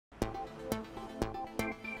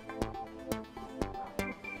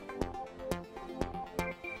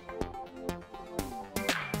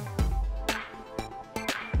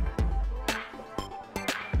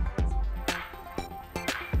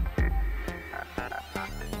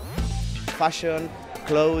fashion,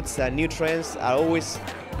 clothes and new trends are always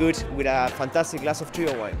good with a fantastic glass of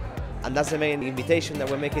Trio wine. And that's the main invitation that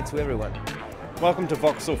we're making to everyone. Welcome to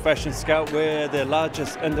Vauxhall Fashion Scout. We're the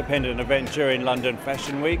largest independent event during London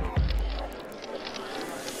Fashion Week.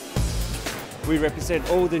 We represent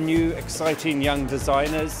all the new, exciting young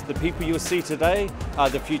designers. The people you'll see today are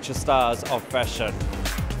the future stars of fashion.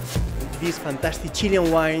 This fantastic Chilean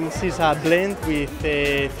wines is a blend with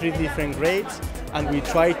 3 different grades, and we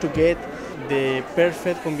try to get the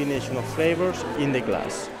perfect combination of flavors in the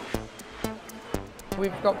glass.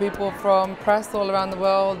 We've got people from press all around the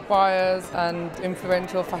world, buyers and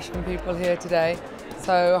influential fashion people here today.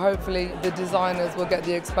 So hopefully the designers will get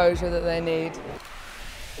the exposure that they need.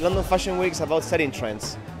 London Fashion Week is about setting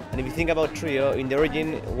trends. And if you think about Trio, in the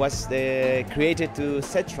origin was created to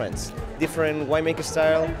set trends. Different winemaker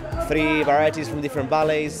style, 3 varieties from different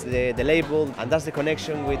valleys, the label, and that's the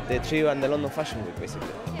connection with the Trio and the London Fashion Week, basically.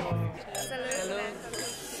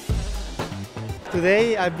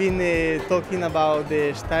 Today I've been talking about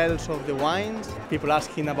the styles of the wines, people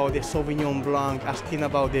asking about the Sauvignon Blanc, asking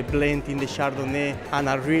about the blend in the Chardonnay, and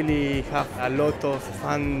I really have a lot of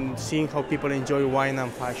fun seeing how people enjoy wine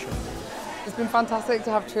and fashion. It's been fantastic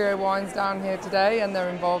to have Trio Wines down here today and their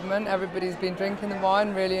involvement. Everybody's been drinking the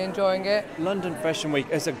wine, really enjoying it. London Fashion Week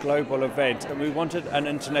is a global event and we wanted an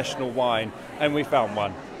international wine and we found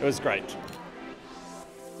one. It was great.